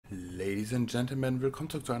Ladies and Gentlemen, willkommen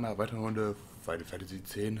zurück zu einer weiteren Runde Final Fantasy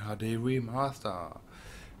X HD Remaster.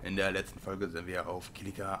 In der letzten Folge sind wir auf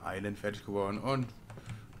Kilika Island fertig geworden und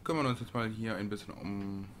kümmern uns jetzt mal hier ein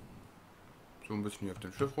bisschen so ein bisschen hier auf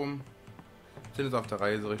dem Schiff rum. Sind jetzt auf der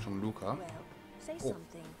Reise Richtung Luca. Oh.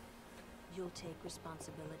 You'll take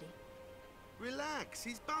responsibility. Relax,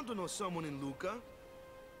 he's bound to know someone in Luca.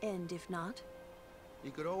 And if not? He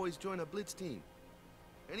could always join a blitz team.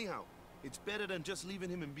 Anyhow, it's better than just leaving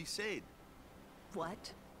him in Besaid.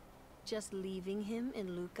 What? Just leaving him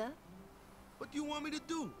in Luca? What do you want me to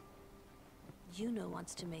do? Yuna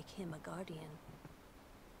wants to make him a guardian.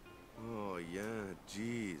 Oh yeah,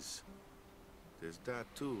 jeez. There's that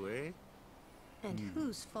too, eh? And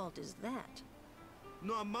whose fault is that?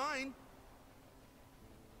 Not mine.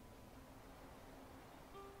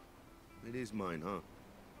 It is mine, huh?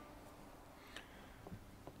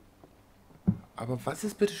 Aber was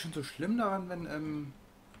ist bitte schon so schlimm daran, wenn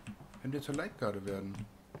wir zur Leibgarde werden?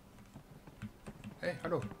 Hey,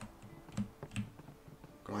 hallo.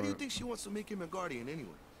 Why do you think she wants to make him a guardian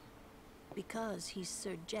anyway? Because he's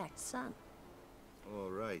Sir Jack's son. All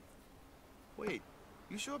right. Wait,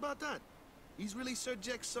 you sure about that? He's really Sir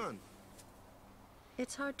Jack's son?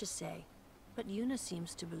 It's hard to say, but Yuna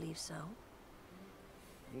seems to believe so.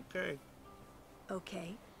 Okay.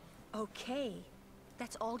 Okay. Okay.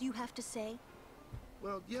 That's all you have to say?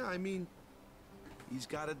 Well, yeah, I mean, he's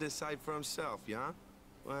got to decide for himself, yeah?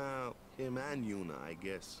 Well, him and Yuna, I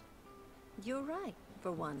guess. You're right,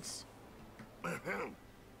 for once.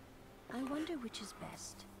 I wonder which is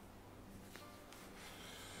best.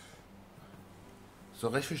 So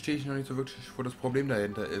recht verstehe ich noch nicht so wirklich, wo das Problem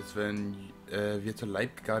dahinter ist, wenn wir zur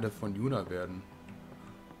Leibgarde von Yuna werden.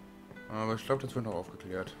 Aber ich glaube, das wird noch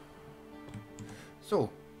aufgeklärt.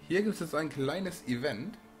 So, hier gibt es jetzt ein kleines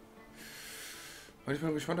Event. Und ich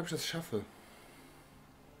bin gespannt, ob ich das schaffe.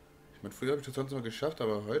 Ich meine, früher habe ich das sonst immer geschafft,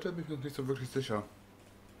 aber heute bin ich mir nicht so wirklich sicher.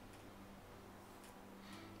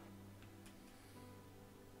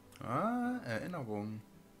 Ah, Erinnerung.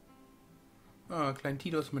 Ah, klein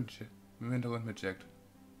Titus im Hintergrund mit Jack.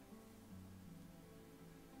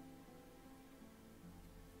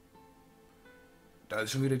 Da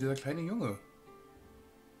ist schon wieder dieser kleine Junge.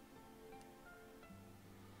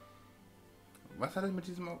 Was hat es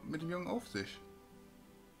mit dem Jungen auf sich?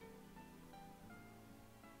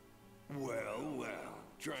 Well, well,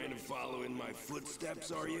 trying to follow in my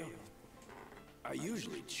footsteps, are you? I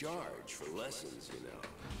usually charge for lessons, you know.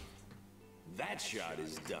 That shot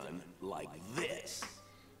is done like this.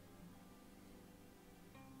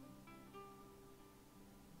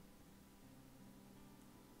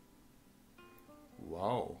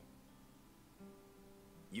 Wow.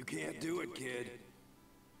 You can't do it, kid.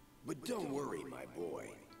 But don't worry, my boy.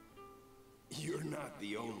 You're not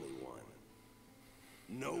the only one.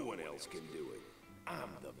 No one else can do it. I'm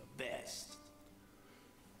the best.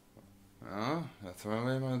 Ja, das wollen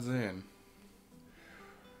wir mal sehen.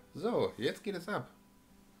 So, jetzt geht es ab.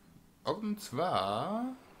 Und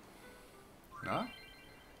zwar... Na?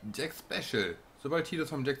 Jack Special. Sobald Titus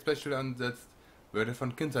vom Jack Special ansetzt, wird er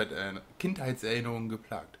von Kindheitserinnerungen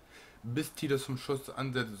geplagt. Bis Titus vom Schuss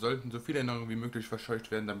ansetzt, sollten so viele Erinnerungen wie möglich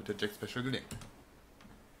verscheucht werden, damit der Jack Special gelingt.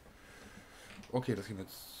 Okay, das geht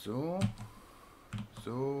jetzt so.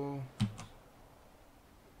 So.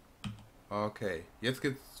 Okay, jetzt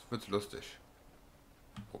wird's lustig.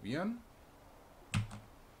 Probieren.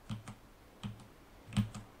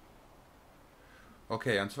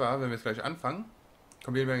 Okay, und zwar, wenn wir jetzt gleich anfangen,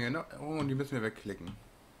 kommen wir in Erinnerungen und die müssen wir wegklicken.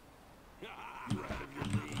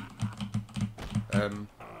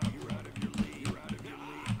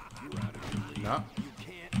 Na?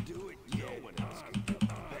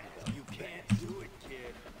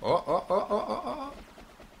 Oh, oh, oh, oh, oh, oh.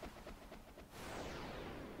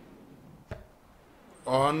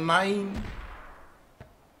 Oh nein!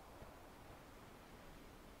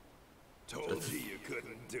 Told you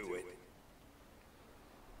couldn't do it.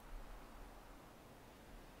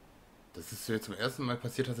 Das ist jetzt zum ersten Mal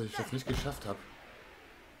passiert, dass ich das nicht geschafft habe.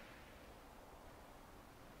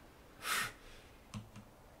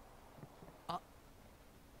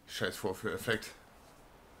 Scheiß Vorführeffekt.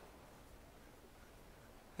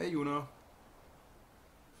 Hey Juna.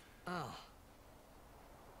 Oh.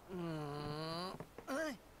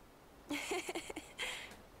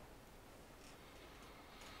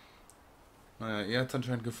 Naja, ihr hat es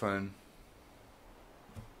anscheinend gefallen.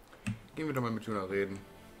 Gehen wir doch mal mit Juna reden.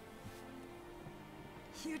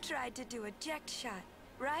 You tried to do a jack shot,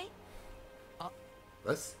 right?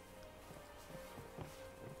 Was?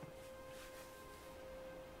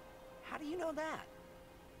 How do you know that?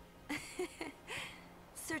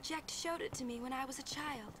 Sir Jack showed it to me when I was a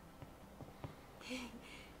child.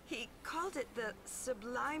 He called it the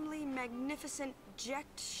Sublimely Magnificent Jet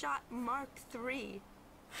Shot Mark III.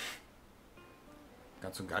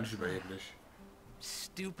 Ganz und gar nicht überheblich.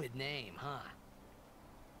 Stupid name, huh?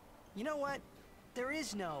 You know what? There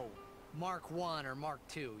is no Mark I or Mark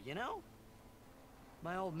II, you know?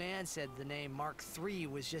 My old man said the name Mark III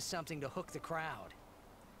was just something to hook the crowd.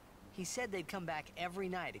 He said they'd come back every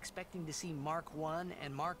night expecting to see Mark I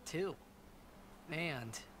and Mark II.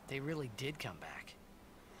 And they really did come back.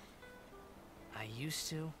 I used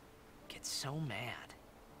to get so mad.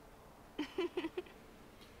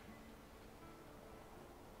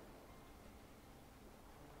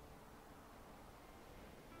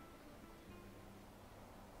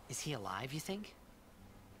 Is he alive, you think?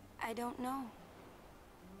 I don't know.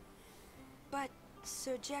 But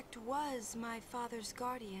Sir Jecht was my father's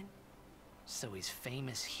guardian. So he's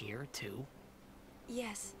famous here, too?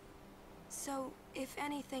 Yes. So, if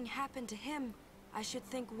anything happened to him, I should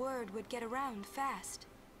think word would get around fast.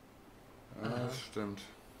 Das stimmt.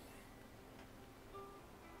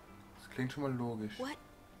 Das klingt schon mal logisch. What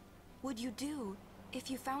would you do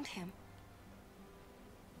if you found him?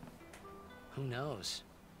 Who knows?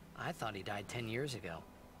 I thought he died 10 years ago.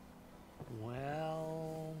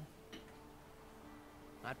 Well...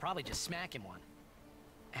 I'd probably just smack him one.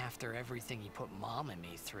 After everything he put Mom and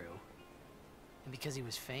me through. And because he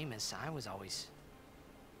was famous, I was always...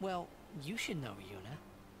 Well, you should know, Yuna.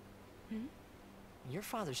 Hmm? Your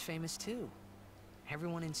father's famous too.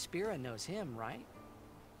 Everyone in Spira knows him, right?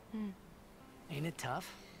 Hmm. Ain't it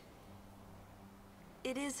tough?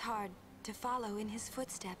 It is hard to follow in his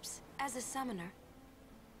footsteps as a summoner.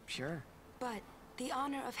 Sure. But the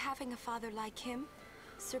honor of having a father like him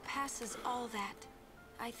surpasses all that,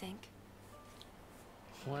 I think.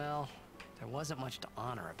 Well, there wasn't much to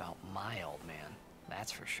honor about my old man,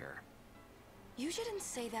 that's for sure. You shouldn't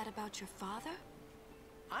say that about your father.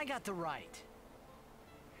 I got the right.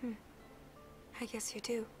 I guess you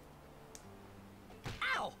do.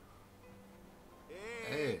 Ow!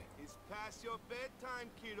 Hey, Hey. it's past your bedtime,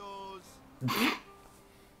 kiddos.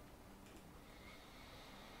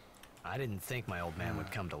 I didn't think my old man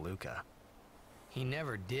would come to Luca. He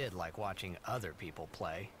never did like watching other people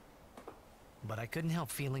play. But I couldn't help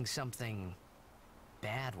feeling something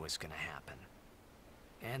bad was gonna happen.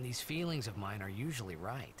 And these feelings of mine are usually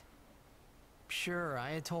right. Sure, I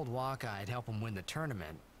had told Waka I'd help him win the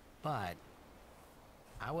tournament, but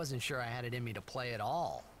I wasn't sure I had it in me to play at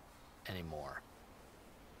all anymore.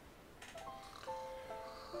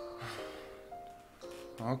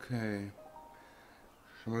 Okay.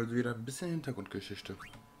 Schon mal wieder ein bisschen Hintergrundgeschichte.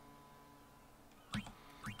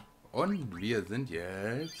 Und wir sind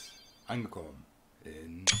jetzt angekommen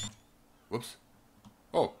in... Ups.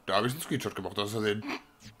 Oh, da habe ich einen Screenshot gemacht, aus Versehen.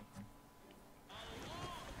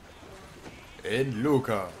 In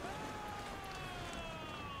Luca.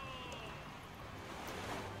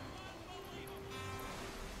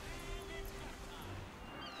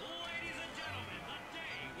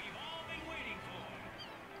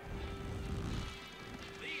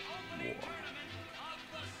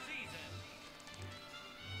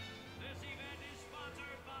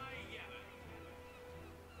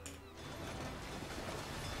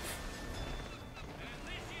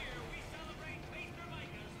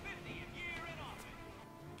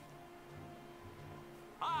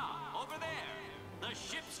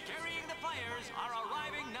 Ships carrying the players are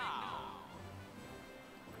arriving now.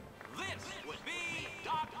 This would be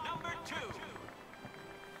dock number 2.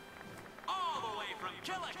 All the way from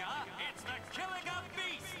Killica, it's the Killica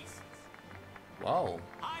Beasts. Wow.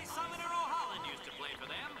 High Summoner O'Holland used to play for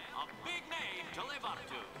them. A big name to live up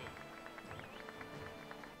to.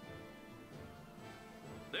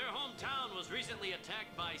 Their hometown was recently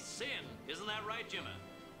attacked by Sin. Isn't that right, Jimmy?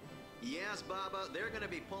 Yes, Baba, they're going to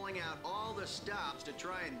be pulling out all the stops to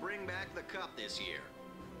try and bring back the cup this year.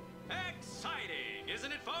 Exciting,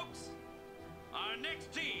 isn't it, folks? Our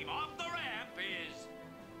next team off the ramp is...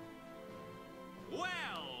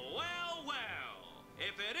 Well.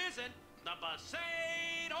 If it isn't the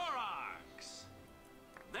Besaid Aurochs.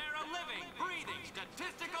 They're a living, breathing,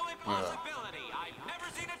 statistical impossibility. I've never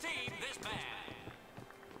seen a team this bad.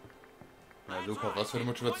 Na super, was für eine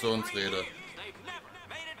Motivationsrede.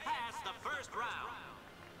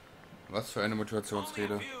 Was für eine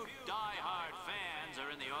Motivationsrede.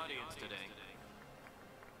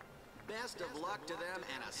 Best of luck to them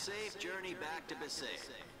and a safe journey back to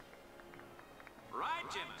Besaid.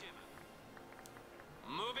 Right, Jim.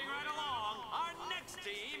 Moving right along, our next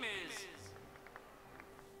team is...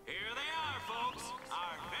 Here they are, folks.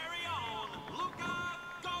 Our very own Luca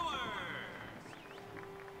Goers.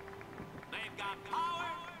 They've got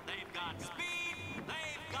power, they've got speed,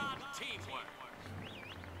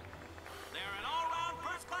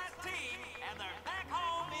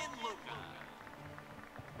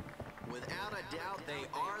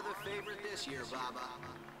 this year, Baba.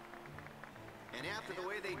 And after the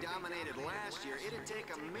way they dominated last year, it'd take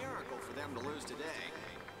a miracle for them to lose today.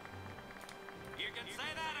 You can say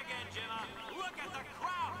that again, Jimma. Look at the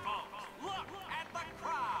crowd, folks. Look at the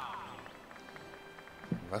crowd.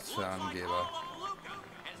 Was für Looks like Angeber. all of Luca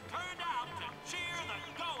has turned out to cheer the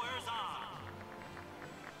goers on.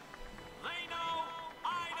 They know,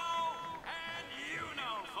 I know, and you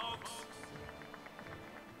know, folks.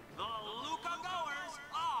 The Luca goers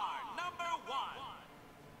are number one.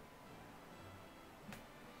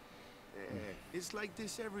 It's like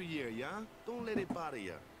this every year, yeah? Don't let it bother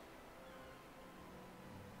you.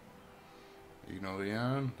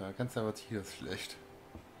 Ignorieren, da konservativ ist schlecht.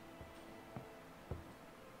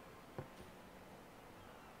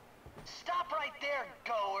 Stop right there,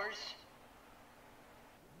 goers.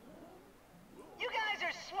 You guys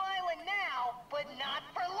are smiling now, but not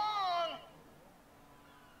for long.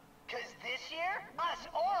 'Cause this year, us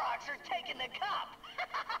Aurochs are taking the cup.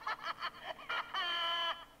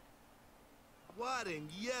 What in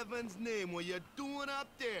Yevon's name were you doing up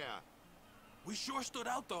there? We sure stood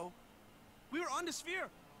out, though. We were on the sphere.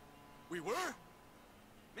 We were?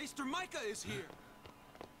 Maester Micah is here.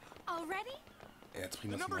 Already?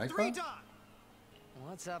 Erzprimas Number Micah? 3 dot.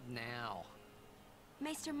 What's up now?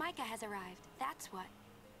 Maester Micah has arrived, that's what.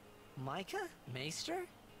 Micah? Maester?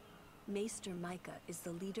 Maester Micah is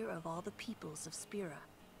the leader of all the peoples of Spira.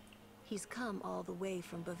 He's come all the way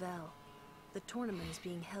from Bavel. The tournament is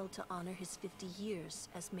being held to honor his 50 years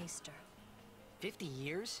as Maester. 50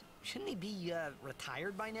 years? Shouldn't he be,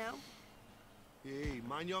 retired by now? Hey,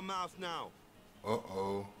 mind your mouth now.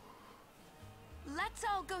 Oh. Let's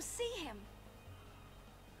all go see him.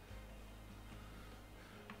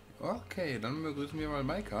 Okay, dann begrüßen wir mal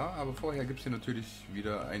Micah, aber vorher gibt es hier natürlich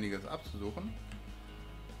wieder einiges abzusuchen.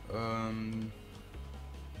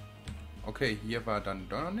 Okay, hier war dann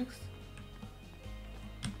doch noch nichts.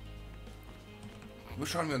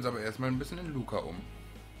 Schauen wir uns aber erstmal ein bisschen in Luca um.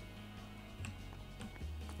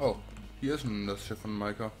 Oh, hier ist schon das Schiff von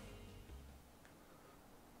Micah.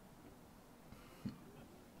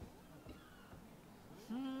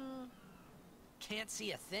 Can't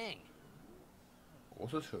see a thing.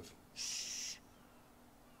 Großes Schiff. Shh.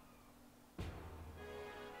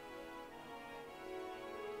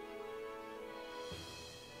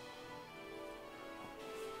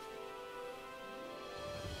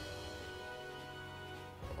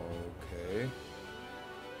 Okay.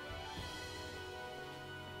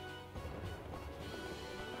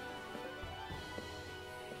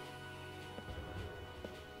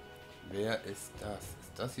 Wer ist das?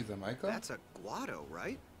 Ist das dieser Micah? That's a Guado,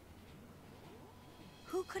 right?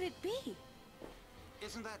 Who could it be?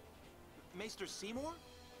 Isn't that Maester Seymour?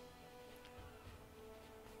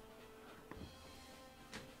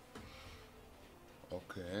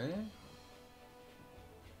 Okay.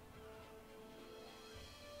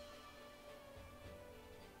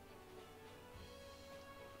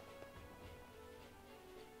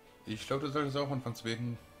 Ich glaube, du solltest auch anfangs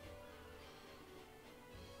beten.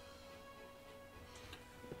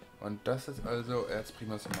 Und das ist also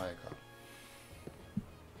Erzprimas Micah.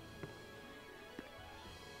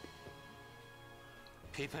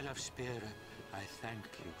 People of Spirit, I thank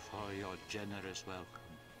you for your generous welcome.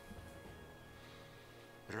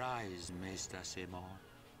 Rise, Maester Seymour,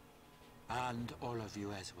 and all of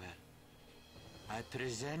you as well. I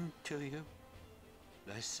present to you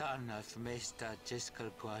the son of Maester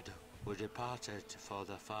Giskel Guado, who departed for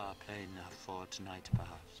the far plain a fortnight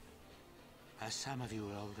past. As some of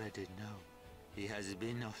you already know, he has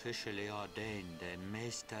been officially ordained a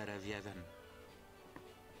Maester of Yevon.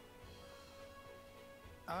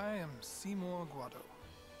 I am Seymour Guado.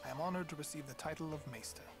 I am honored to receive the title of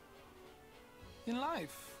Maester. In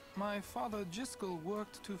life, my father Giskel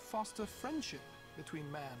worked to foster friendship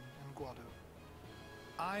between man and Guado.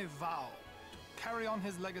 I vow to carry on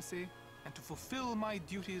his legacy and to fulfill my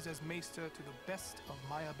duties as Maester to the best of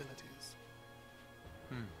my abilities.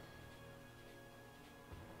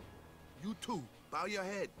 You too. Bow your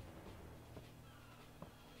head.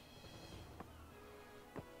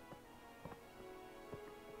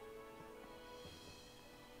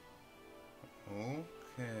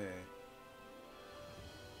 Okay.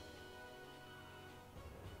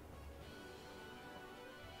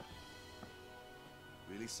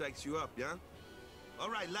 Really psychs you up, yeah?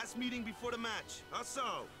 All right, last meeting before the match. How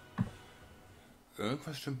so?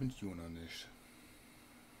 Irgendwas stimmt mit Juna nicht.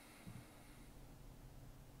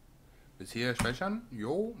 Bisher speichern?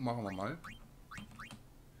 Jo, machen wir mal.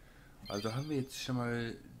 Also haben wir jetzt schon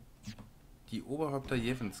mal die Oberhäupter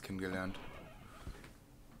Yevons kennengelernt.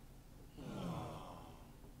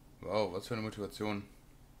 Wow, was für eine Motivation.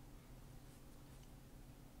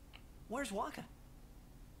 Where's Waka?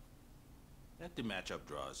 Let the matchup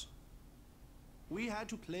draws. We had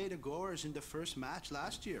to play the Gorers in the first match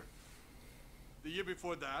last year. The year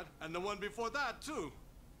before that, and the one before that, too.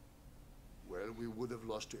 Well, we would have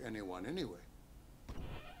lost to anyone anyway.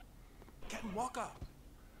 Captain Waka.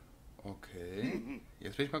 Okay.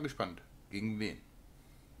 Jetzt bin ich mal gespannt. Gegen wen?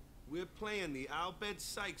 We're playing the Albed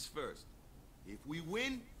Sykes first. If we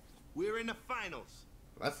win, we're in the finals.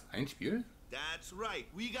 Was? Ein Spiel? That's right.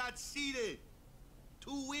 We got seeded.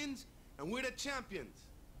 2 wins, and we're the champions.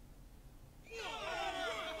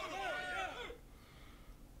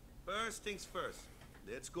 First things first.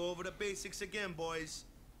 Let's go over the basics again, boys.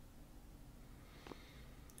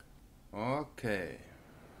 Okay.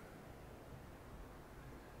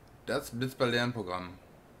 Das Blitzball-Lernprogramm.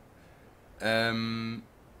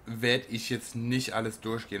 Werde ich jetzt nicht alles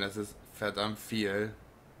durchgehen. Das ist verdammt viel.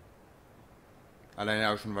 Alleine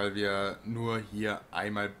auch schon, weil wir nur hier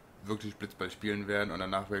einmal wirklich Blitzball spielen werden und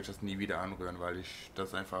danach werde ich das nie wieder anrühren, weil ich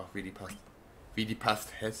das einfach wie die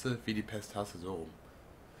Pest hasse, so rum.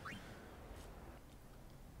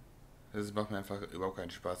 Das macht mir einfach überhaupt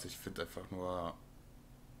keinen Spaß. Ich finde es einfach nur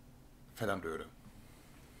verdammt öde.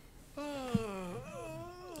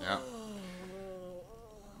 Ja.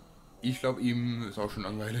 Ich glaube, ihm ist auch schon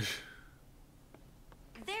langweilig.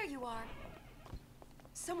 There you are.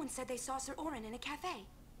 Someone said they saw Sir Oren in a cafe.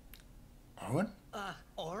 Oren?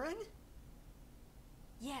 Oren?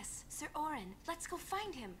 Yes, Sir Oren. Let's go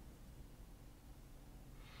find him.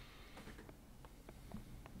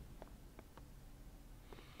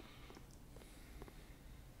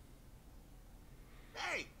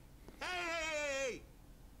 Hey! Hey!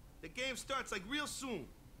 The game starts like real soon.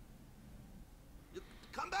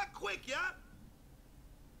 Come back quick, yeah?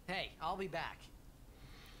 Hey, I'll be back.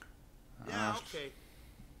 Yeah, okay.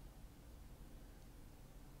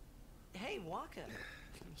 Hey, Waka.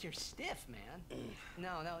 You're stiff, man.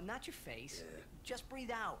 No, not your face. Just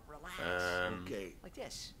breathe out. Relax. Okay. Like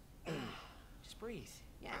this. Just breathe.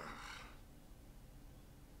 Yeah.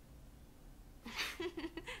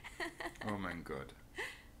 Oh mein Gott.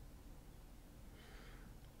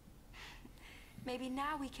 Maybe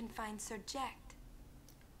now we can find Sir Jack.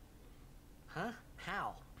 Huh?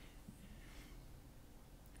 How?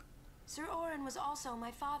 Sir Oren was also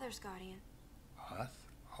my father's guardian. Was?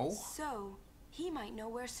 Hoch? So, he might know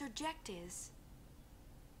where Sir Jack is.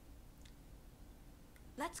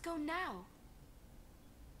 Let's go now.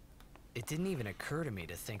 It didn't even occur to me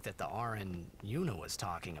to think that the Oren Yuna was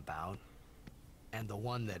talking about and the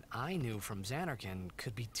one that I knew from Xanarkand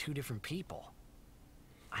could be 2 different people.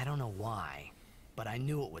 I don't know why, but I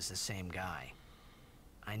knew it was the same guy.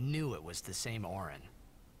 I knew it was the same Oren.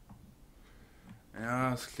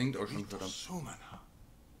 Ja, es klingt auch schon verdammt.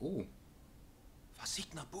 Oh.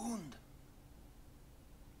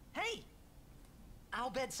 Hey!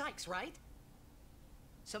 Albed Sykes, right?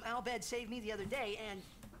 Some Albed saved me the other day, and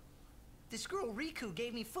this girl Riku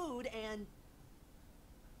gave me food, and...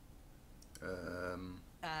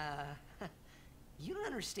 You don't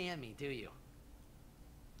understand me, do you?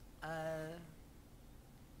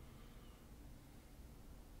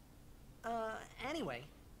 Anyway,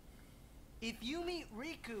 if you meet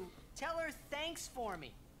Riku, tell her thanks for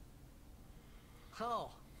me.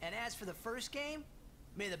 Oh, and as for the first game,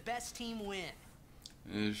 may the best team win.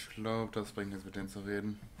 Ich glaube, das bringt jetzt mit denen zu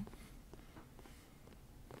reden.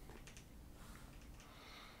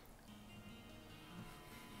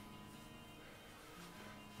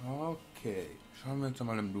 Okay, schauen wir uns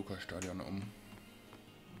mal im Lukas-Stadion um.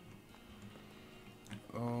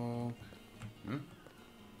 Okay.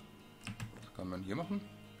 Was kann man hier machen?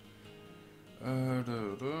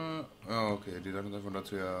 Okay, die sagen uns einfach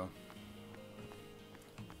dazu ja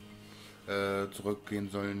zurückgehen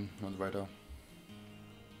sollen und so weiter.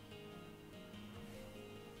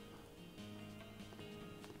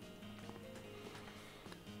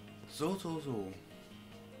 So.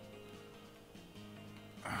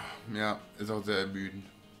 Ja, ist auch sehr ermüdend.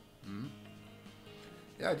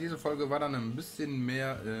 Ja, diese Folge war dann ein bisschen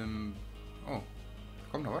mehr. Oh,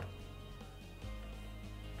 kommt noch was?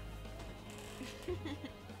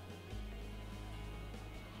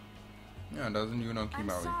 Ja, da sind Yuna und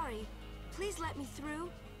Kimari. I'm sorry. Please let me through.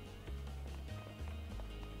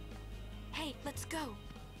 Hey, let's go.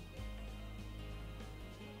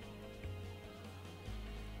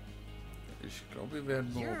 Ich glaube, wir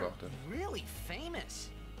werden beobachtet. You're really famous.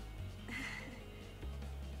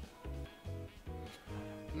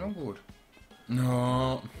 Na gut.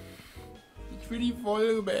 No. Ich will die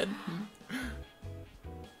Folge beenden.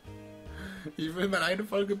 Ich will mal eine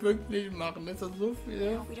Folge pünktlich machen. Das ist so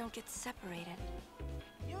viel. We don't get separated.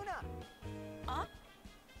 Yuna! Huh?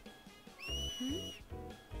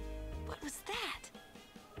 What was that?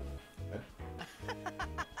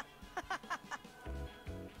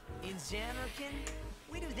 In Xanarkin,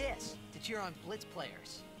 we do this to cheer on Blitz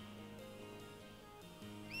players.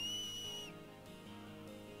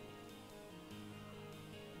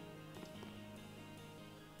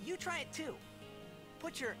 You try it too.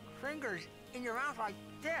 Put your fingers in your mouth like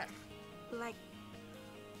this. Like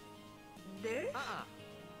this?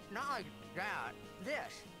 Not like that.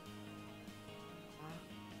 This.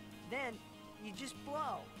 Then you just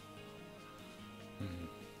blow.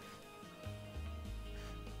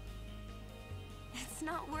 It's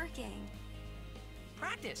not working.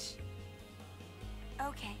 Practice.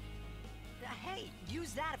 Okay. Hey,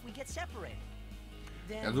 use that if we get separated.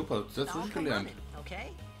 Then Ja, super. Das hast du I'll nicht come gelernt. running,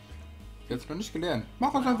 okay? Jetzt noch nicht gelernt.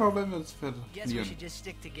 Mach es einfach, wenn wir uns Guess we verlieren. should just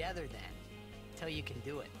stick together then. Till you can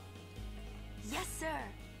do it. Yes, sir.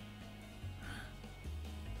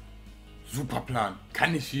 Super Plan.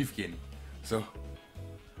 Kann nicht schief gehen. So.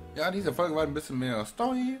 Ja, diese Folge war ein bisschen mehr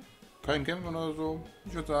Story. Kein Kämpfen oder so.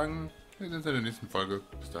 Ich würde sagen, wir sehen uns in der nächsten Folge.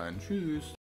 Bis dahin. Tschüss.